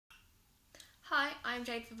Hi, I'm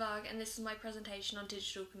Jade Favag and this is my presentation on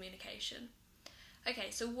digital communication. Okay,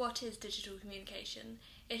 so what is digital communication?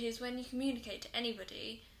 It is when you communicate to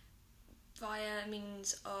anybody via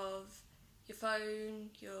means of your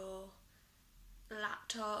phone, your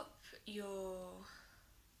laptop, your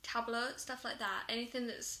tablet, stuff like that. Anything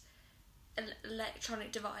that's an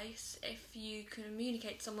electronic device, if you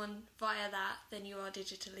communicate to someone via that, then you are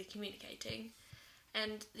digitally communicating.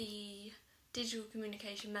 And the digital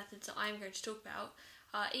communication methods that I'm going to talk about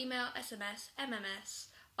are email, SMS, MMS,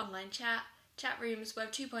 online chat, chat rooms,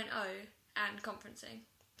 Web 2.0 and conferencing.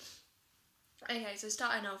 Okay, so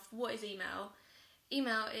starting off, what is email?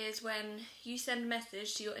 Email is when you send a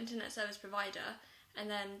message to your internet service provider and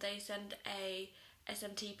then they send a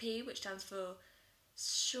SMTP, which stands for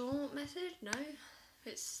short message? No,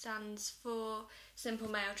 it stands for Simple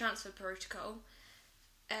Mail Transfer Protocol.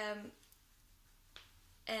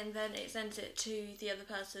 And then it sends it to the other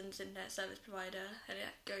person's internet service provider and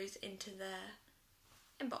it goes into their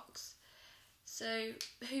inbox. So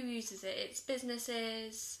who uses it? It's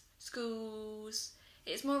businesses, schools.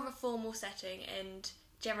 It's more of a formal setting and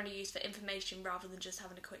generally used for information rather than just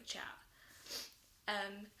having a quick chat.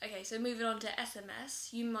 Okay, so moving on to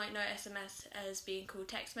SMS. You might know SMS as being called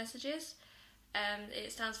text messages.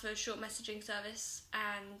 It stands for short messaging service,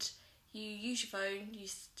 and you use your phone, you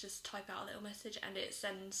just type out a little message and it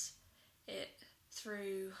sends it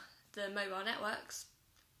through the mobile networks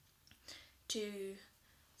to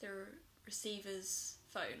the receiver's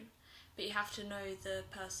phone. But you have to know the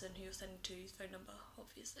person who you're sending to's phone number,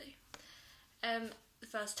 obviously. The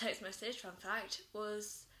first text message, fun fact,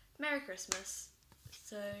 was Merry Christmas.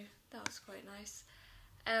 So that was quite nice.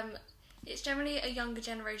 It's generally a younger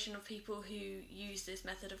generation of people who use this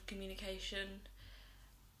method of communication.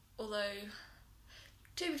 Although,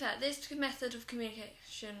 to be fair, this method of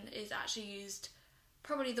communication is actually used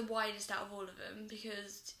probably the widest out of all of them,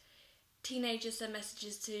 because teenagers send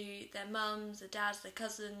messages to their mums, their dads, their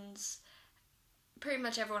cousins. Pretty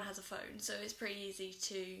much everyone has a phone, so it's pretty easy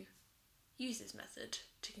to use this method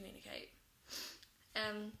to communicate.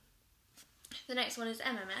 The next one is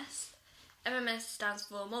MMS. MMS stands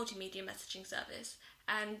for Multimedia Messaging Service,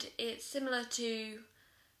 and it's similar to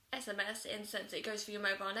SMS in the sense that it goes for your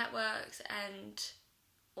mobile networks and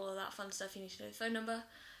all of that fun stuff. You need to know the phone number,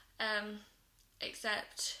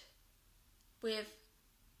 except with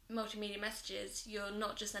multimedia messages you're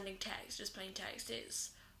not just sending text, just plain text.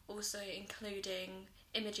 It's also including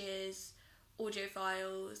images, audio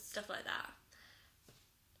files, stuff like that,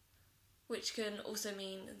 which can also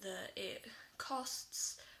mean that it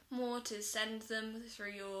costs more to send them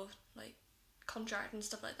through your contract and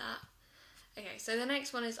stuff like that. Okay, so the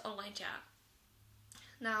next one is online chat.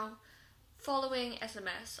 Now, following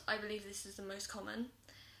SMS, I believe this is the most common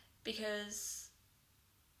because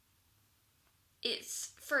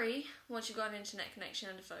it's free once you've got an internet connection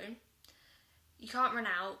and a phone. You can't run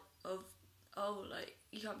out of,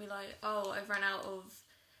 you can't be like, I've run out of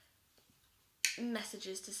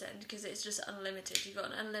messages to send, because it's just unlimited. You've got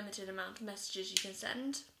an unlimited amount of messages you can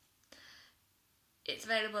send. It's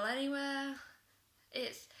available anywhere.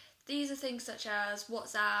 These are things such as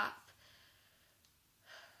WhatsApp,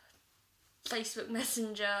 Facebook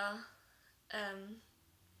Messenger,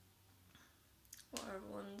 what are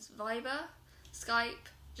other ones? Viber, Skype,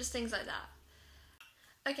 just things like that.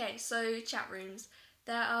 Okay, so chat rooms.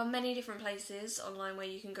 There are many different places online where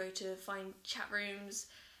you can go to find chat rooms,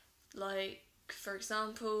 like, for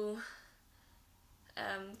example,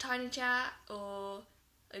 TinyChat or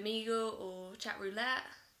Omegle or Chat Roulette,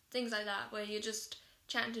 things like that, where you're just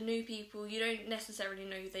chatting to new people. You don't necessarily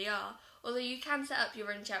know who they are, although you can set up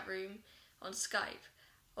your own chat room on Skype,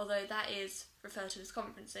 although that is referred to as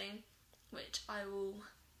conferencing, which I will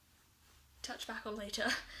touch back on later.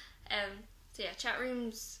 So yeah, chat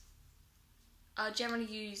rooms are generally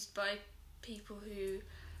used by people who,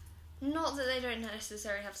 not that they don't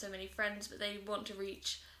necessarily have so many friends, but they want to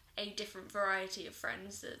reach a different variety of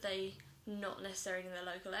friends that they not necessarily in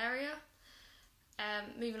their local area.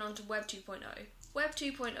 Moving on to Web 2.0. Web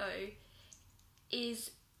 2.0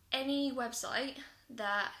 is any website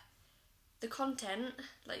that the content,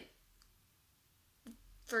 like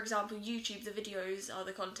for example YouTube, the videos are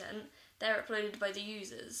the content, they're uploaded by the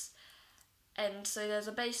users. And so there's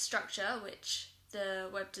a base structure which the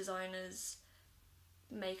web designers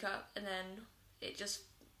make up, and then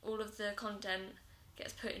all of the content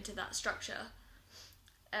gets put into that structure.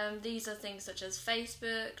 These are things such as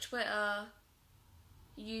Facebook, Twitter,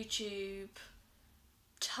 YouTube,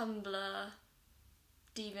 Tumblr,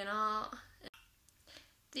 DeviantArt.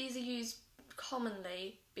 These are used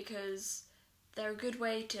commonly because they're a good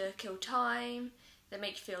way to kill time, They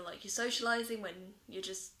make you feel like you're socialising when you're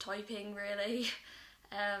just typing, really.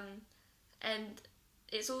 And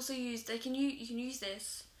it's also used, you can use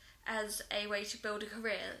this as a way to build a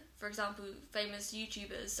career. For example, famous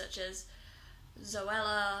YouTubers such as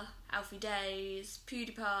Zoella, Alfie Days,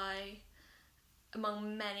 PewDiePie,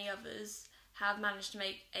 among many others, have managed to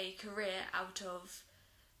make a career out of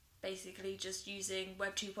basically just using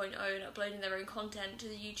Web 2.0 and uploading their own content to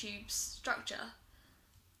the YouTube structure.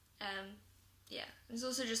 Yeah, it's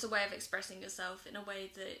also just a way of expressing yourself in a way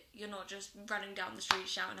that you're not just running down the street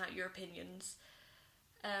shouting out your opinions.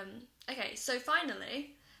 Okay, so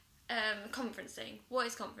finally, conferencing. What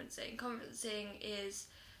is conferencing? Conferencing is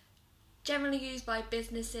generally used by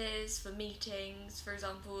businesses for meetings. For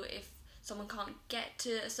example, if someone can't get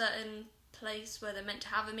to a certain place where they're meant to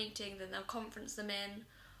have a meeting, then they'll conference them in,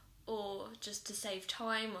 or just to save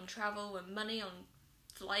time on travel and money on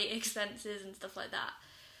flight expenses and stuff like that.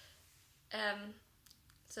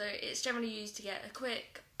 So it's generally used to get a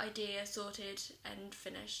quick idea sorted and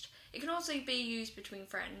finished. It can also be used between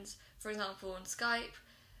friends, for example on Skype,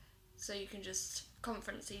 so you can just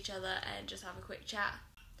conference each other and just have a quick chat.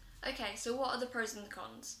 Okay, so what are the pros and the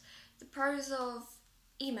cons? The pros of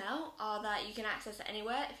email are that you can access it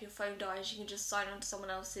anywhere. If your phone dies, you can just sign on to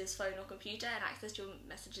someone else's phone or computer and access your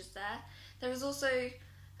messages there. There is also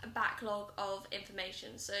a backlog of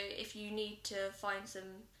information, so if you need to find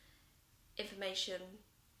some information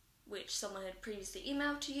which someone had previously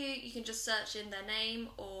emailed to you, you can just search in their name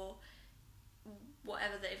or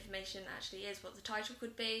whatever the information actually is, what the title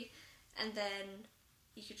could be, and then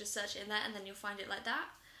you could just search it in there and then you'll find it like that.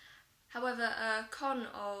 However, a con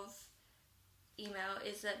of email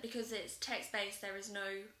is that because it's text-based, there is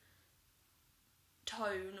no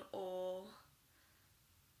tone or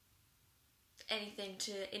anything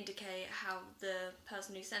to indicate how the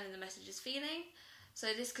person who's sending the message is feeling.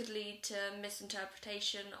 So this could lead to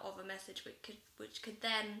misinterpretation of a message, which could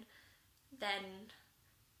then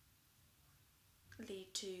lead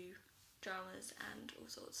to dramas and all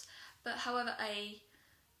sorts. But however, a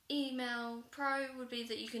email pro would be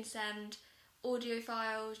that you can send audio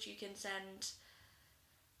files, you can send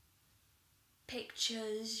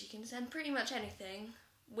pictures, you can send pretty much anything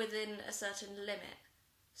within a certain limit.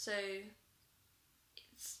 So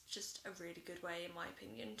it's just a really good way, in my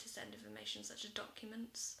opinion, to send information such as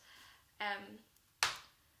documents.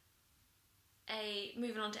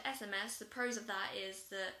 Moving on to SMS, the pros of that is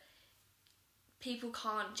that people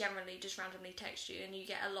can't generally just randomly text you, and you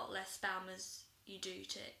get a lot less spam as you do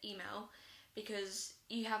to email, because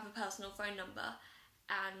you have a personal phone number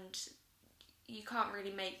and you can't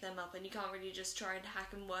really make them up, and you can't really just try and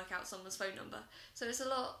hack and work out someone's phone number. So it's a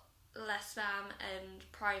lot less spam and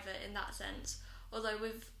private in that sense. Although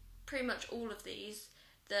with pretty much all of these,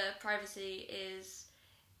 the privacy is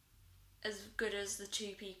as good as the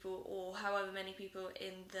two people or however many people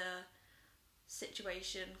in the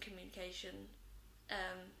situation, communication,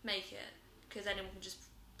 make it, because anyone can just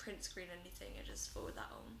print screen anything and just forward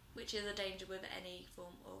that on, which is a danger with any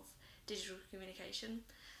form of digital communication.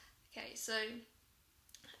 Okay, so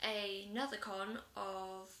another con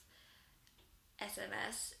of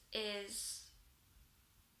SMS is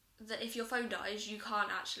that if your phone dies, you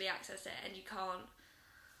can't actually access it, and you can't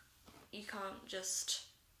just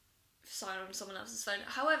sign on to someone else's phone.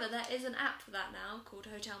 However, there is an app for that now called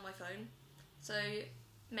Hotel My Phone, so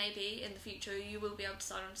maybe in the future you will be able to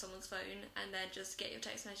sign on to someone's phone and then just get your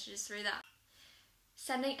text messages through that.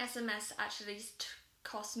 Sending SMS actually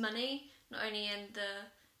costs money, not only in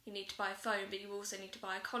you need to buy a phone, but you also need to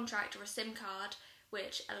buy a contract or a SIM card,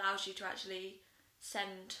 which allows you to actually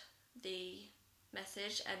send the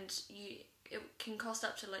message, and it can cost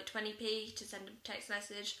up to like 20p to send a text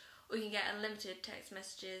message, or you can get unlimited text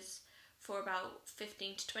messages for about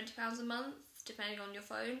 £15 to £20 a month, depending on your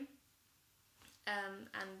phone,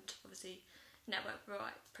 and obviously network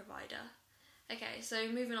provider. Okay, so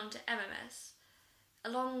moving on to MMS.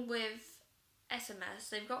 Along with SMS,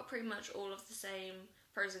 they've got pretty much all of the same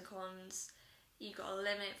pros and cons. You've got a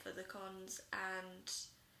limit for the cons, and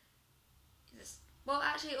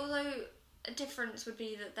although a difference would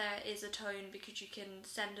be that there is a tone, because you can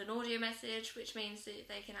send an audio message, which means that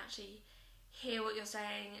they can actually hear what you're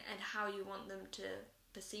saying and how you want them to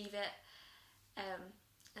perceive it.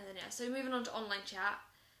 And then so moving on to online chat.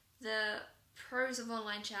 The pros of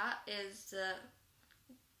online chat is that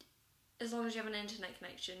as long as you have an internet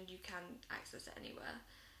connection, you can access it anywhere.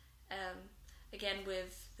 Again,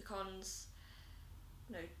 with the cons,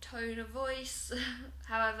 no tone of voice.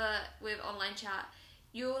 However, with online chat,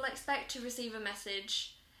 you'll expect to receive a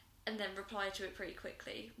message and then reply to it pretty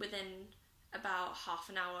quickly, within about half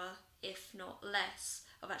an hour, if not less,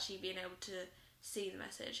 of actually being able to see the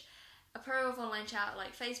message. A pro of online chat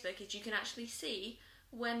like Facebook is you can actually see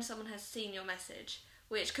when someone has seen your message,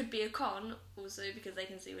 which could be a con also because they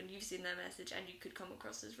can see when you've seen their message and you could come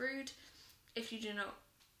across as rude if you do not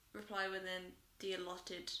reply within the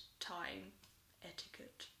allotted time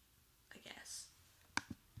etiquette, I guess.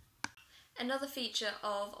 Another feature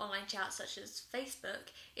of online chat such as Facebook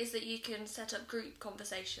is that you can set up group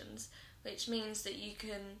conversations, which means that you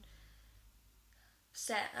can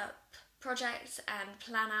set up projects and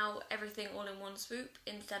plan out everything all in one swoop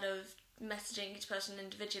instead of messaging each person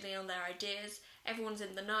individually on their ideas. Everyone's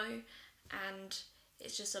in the know and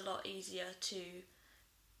it's just a lot easier to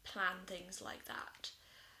plan things like that.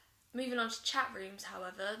 Moving on to chat rooms,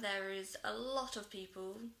 however, there is a lot of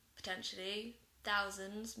people, potentially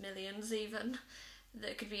thousands, millions even,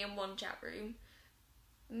 that could be in one chat room.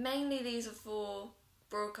 Mainly these are for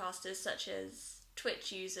broadcasters such as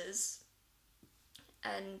Twitch users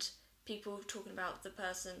and people talking about the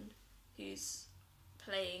person who's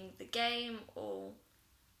playing the game or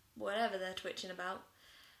whatever they're twitching about.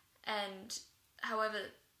 And however,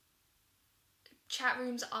 chat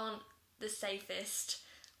rooms aren't the safest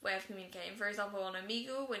way of communicating. For example, on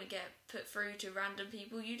Omegle, when you get put through to random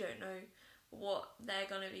people, you don't know what they're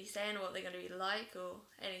going to be saying or what they're going to be like or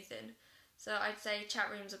anything. So I'd say chat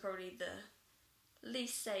rooms are probably the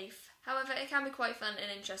least safe. However, it can be quite fun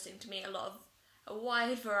and interesting to meet a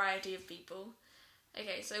wide variety of people.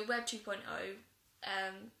 Okay, so Web 2.0,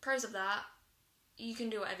 pros of that, you can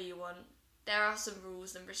do whatever you want. There are some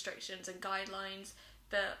rules and restrictions and guidelines,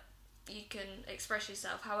 but you can express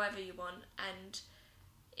yourself however you want, and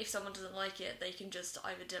if someone doesn't like it, they can just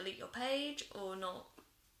either delete your page or not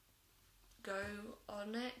go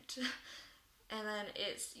on it, and then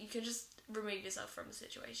you can just remove yourself from the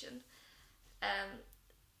situation.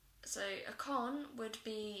 So a con would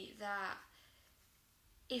be that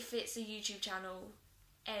if it's a YouTube channel,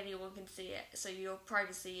 anyone can see it, so your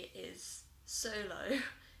privacy is so low.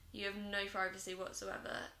 You have no privacy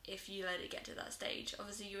whatsoever if you let it get to that stage.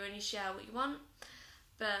 Obviously you only share what you want,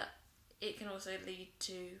 but it can also lead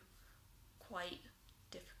to quite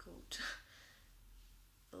difficult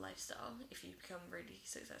lifestyle if you become really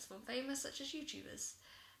successful and famous, such as YouTubers.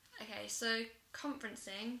 Okay, so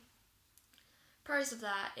conferencing, pros of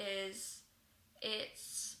that is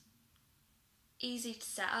it's easy to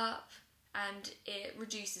set up and it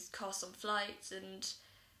reduces costs on flights and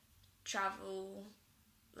travel,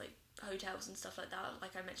 like hotels and stuff like that,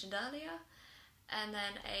 like I mentioned earlier. And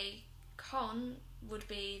then a con would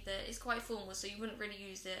be that it's quite formal, so you wouldn't really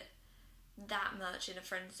use it that much in a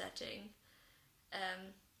friend setting.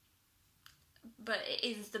 But it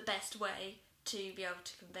is the best way to be able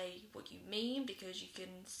to convey what you mean, because you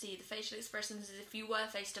can see the facial expressions as if you were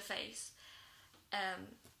face to face.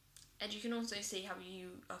 And you can also see how you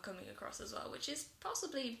are coming across as well, which is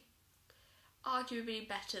possibly arguably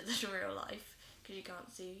better than real life, because you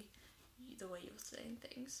can't see the way you're saying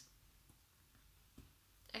things.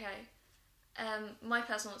 Okay, my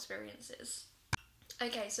personal experiences.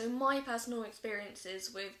 Okay, so my personal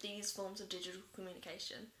experiences with these forms of digital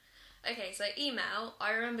communication. Okay, so email,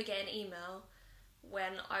 I remember getting email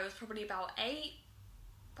when I was probably about 8,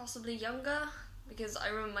 possibly younger, because I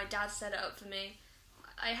remember my dad set it up for me.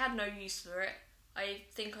 I had no use for it. I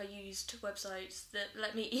think I used websites that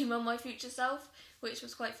let me email my future self, which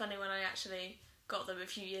was quite funny when I actually got them a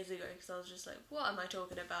few years ago, because I was just like, what am I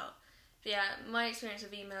talking about? But yeah, my experience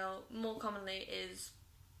with email more commonly is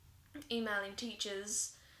emailing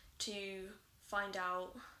teachers to find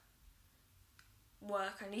out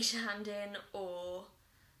work I need to hand in, or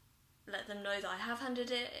let them know that I have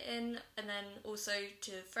handed it in, and then also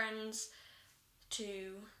to friends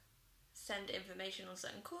to send information on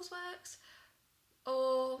certain courseworks,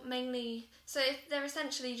 or mainly, so if they're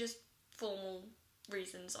essentially just formal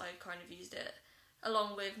reasons, I kind of used it,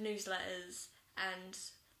 along with newsletters and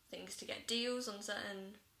things to get deals on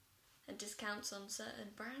certain, and discounts on certain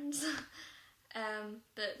brands.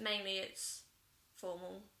 But mainly it's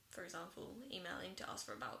formal, for example, emailing to ask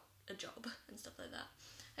for about a job and stuff like that.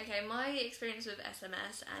 Okay, my experience with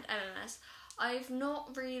SMS and MMS, I've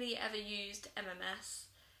not really ever used MMS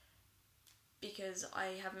because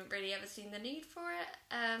I haven't really ever seen the need for it.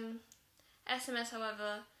 SMS,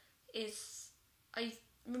 however, I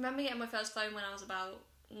remember getting my first phone when I was about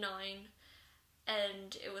 9,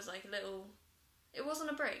 and it was like a little, it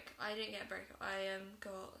wasn't a brick, I didn't get a brick, I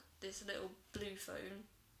got this little blue phone,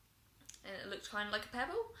 and it looked kind of like a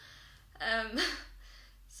pebble.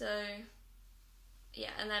 So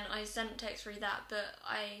yeah, and then I sent text through that, but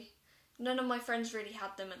none of my friends really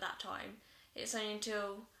had them at that time. It's only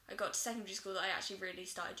until I got to secondary school that I actually really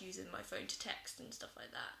started using my phone to text and stuff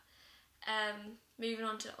like that. Moving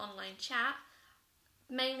on to online chat,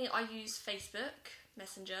 mainly I use Facebook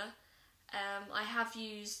Messenger. I have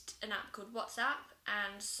used an app called WhatsApp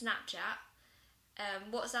and Snapchat.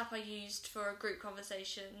 WhatsApp I used for a group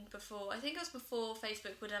conversation before. I think it was before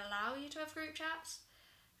Facebook would allow you to have group chats.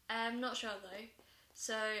 Not sure though.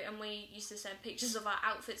 So, and we used to send pictures of our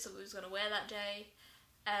outfits that we was going to wear that day.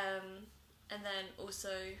 And then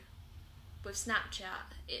also with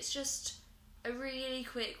Snapchat, it's just a really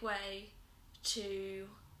quick way to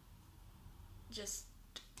just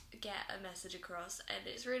get a message across, and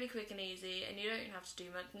it's really quick and easy, and you don't have to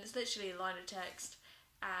do much, and it's literally a line of text,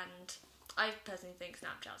 and I personally think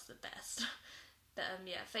Snapchat's the best. But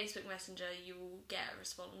yeah, Facebook Messenger, you will get a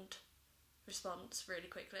response really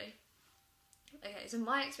quickly. Okay, so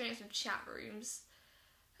my experience with chat rooms.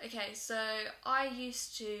 Okay, so I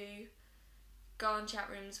used to go on chat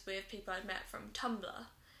rooms with people I'd met from Tumblr,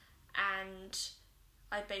 and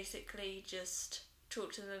I basically just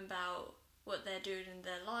talk to them about what they're doing in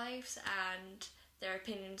their lives and their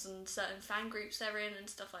opinions on certain fan groups they're in and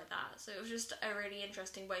stuff like that. So it was just a really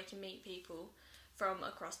interesting way to meet people from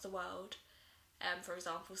across the world. For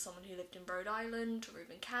example, someone who lived in Rhode Island or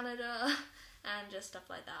even Canada and just stuff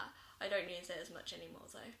like that. I don't use it as much anymore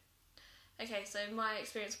though. Okay, so my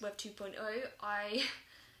experience with Web 2.0, I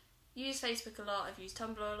use Facebook a lot, I've used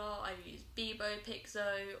Tumblr a lot, I've used Bebo,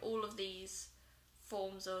 Pixo, all of these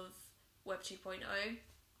forms of Web 2.0.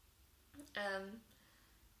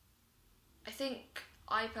 I think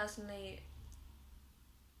I personally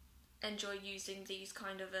enjoy using these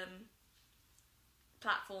kind of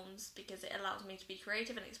platforms because it allows me to be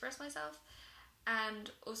creative and express myself, and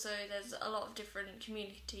also there's a lot of different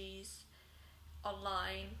communities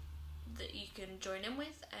online that you can join in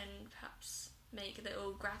with and perhaps make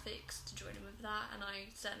little graphics to join in with that, and I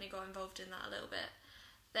certainly got involved in that a little bit.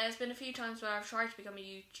 There's been a few times where I've tried to become a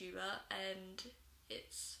YouTuber, and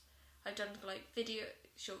I've done like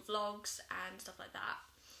short vlogs and stuff like that.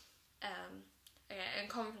 Okay, and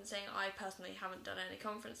conferencing, I personally haven't done any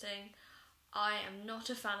conferencing. I am not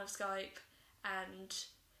a fan of Skype, and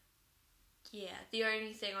yeah, the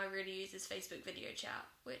only thing I really use is Facebook video chat,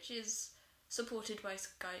 which is supported by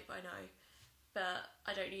Skype, I know, but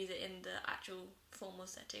I don't use it in the actual formal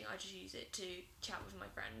setting. I just use it to chat with my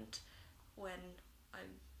friend when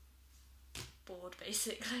I'm bored,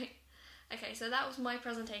 basically. Okay, so that was my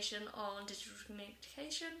presentation on digital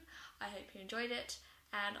communication. I hope you enjoyed it,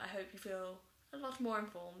 and I hope you feel a lot more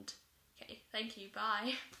informed. Okay, thank you,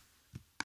 bye.